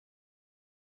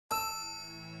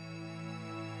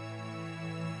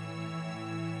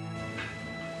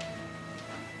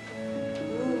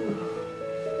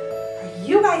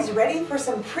guys ready for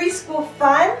some preschool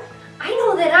fun? I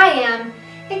know that I am,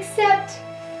 except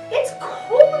it's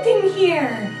cold in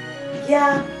here.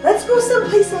 Yeah, let's go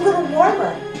someplace a little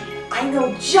warmer. I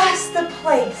know just the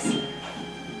place.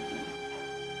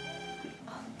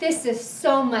 This is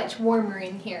so much warmer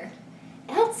in here.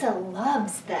 Elsa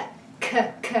loves the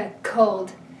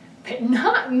cold, but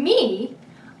not me.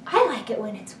 I like it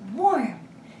when it's warm,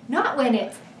 not when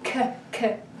it's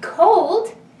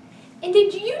cold. And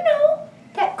did you know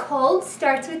that cold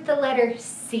starts with the letter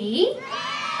C?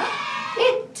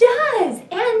 It does,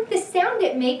 and the sound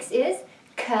it makes is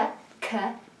k.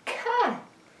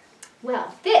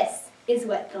 Well, this is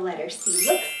what the letter C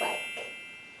looks like.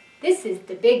 This is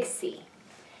the big C.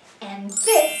 And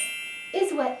this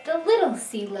is what the little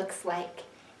c looks like.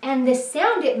 And the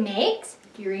sound it makes,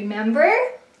 do you remember?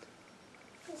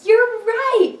 You're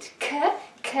right, k.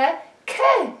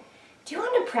 Do you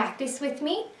want to practice with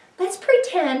me? Let's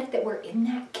pretend that we're in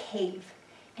that cave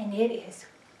and it is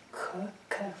cold.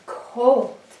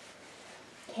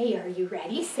 Okay, are you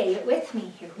ready? Say it with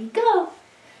me. Here we go.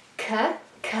 K.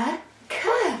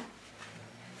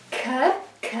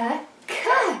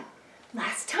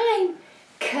 Last time.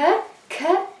 K.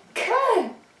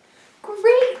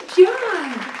 Great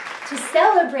job! To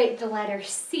celebrate the letter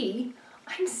C,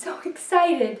 I'm so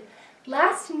excited.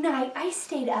 Last night I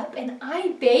stayed up and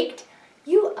I baked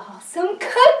you all some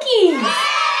cookies.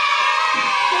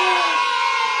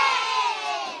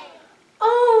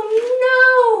 Oh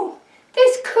no!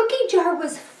 This cookie jar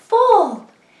was full.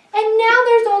 And now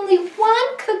there's only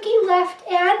one cookie left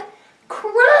and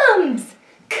crumbs.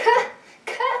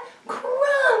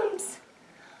 Crumbs.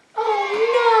 Oh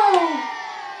no!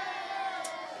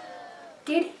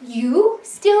 Did you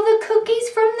steal the cookies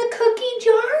from the cookie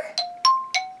jar?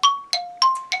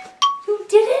 You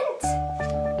didn't?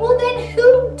 Well then who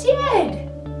did?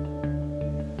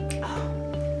 Oh,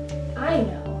 I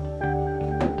know.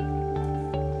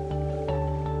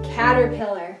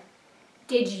 Caterpillar,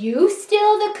 did you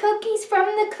steal the cookies from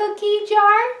the cookie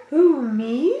jar? Who,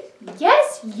 me?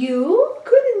 Yes, you.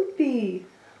 Couldn't be.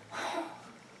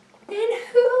 Then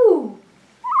who?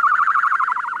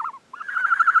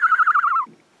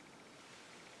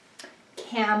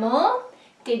 Camel,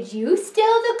 did you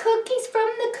steal the cookies from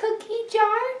the cookie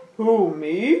jar? Who,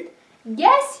 me?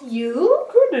 Yes, you.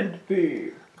 Couldn't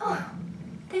be. Oh,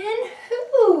 then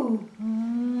who?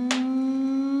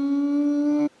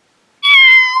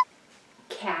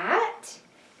 Cat,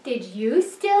 did you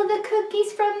steal the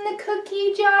cookies from the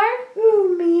cookie jar?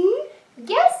 Who, me?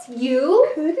 Yes, you.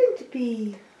 Couldn't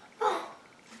be. Oh,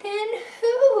 then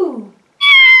who?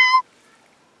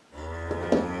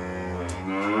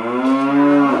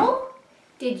 Cow,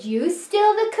 did you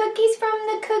steal the cookies from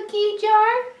the cookie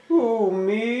jar? Who,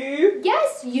 me?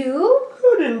 Yes, you.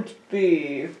 Couldn't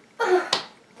be. Oh,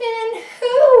 then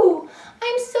who?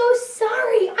 I'm so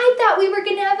sorry. I thought we were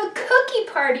going to have a cookie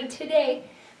party today,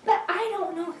 but I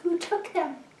don't know who took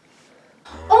them.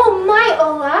 Oh my,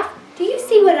 Olaf, do you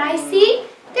see what I see?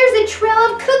 There's a trail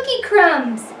of cookie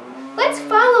crumbs. Let's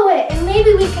follow it and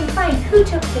maybe we can find who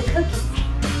took the cookies.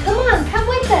 Come on, come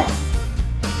with us.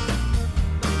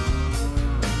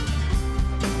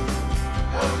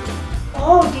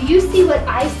 Oh, do you see what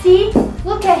I see?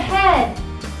 Look ahead.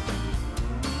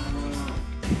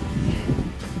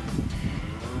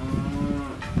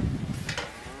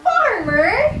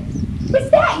 Farmer, was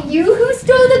that you who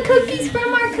stole the cookies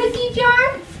from our cookie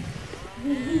jar?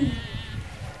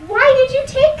 Why did you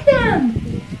take them?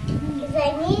 Because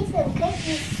I need some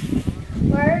cookies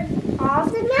for all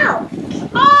the milk.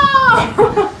 Oh!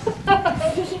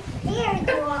 Here,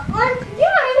 do you want one?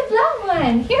 Yeah, I would love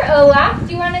one. Here, Olaf,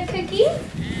 do you want a cookie?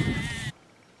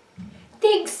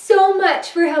 Thanks so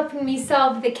much for helping me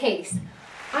solve the case.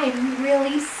 I'm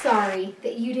really sorry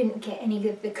that you didn't get any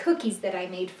of the cookies that I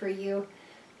made for you.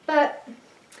 But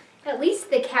at least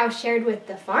the cow shared with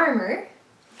the farmer.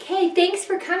 Okay, thanks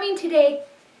for coming today.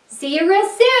 See you real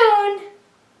soon.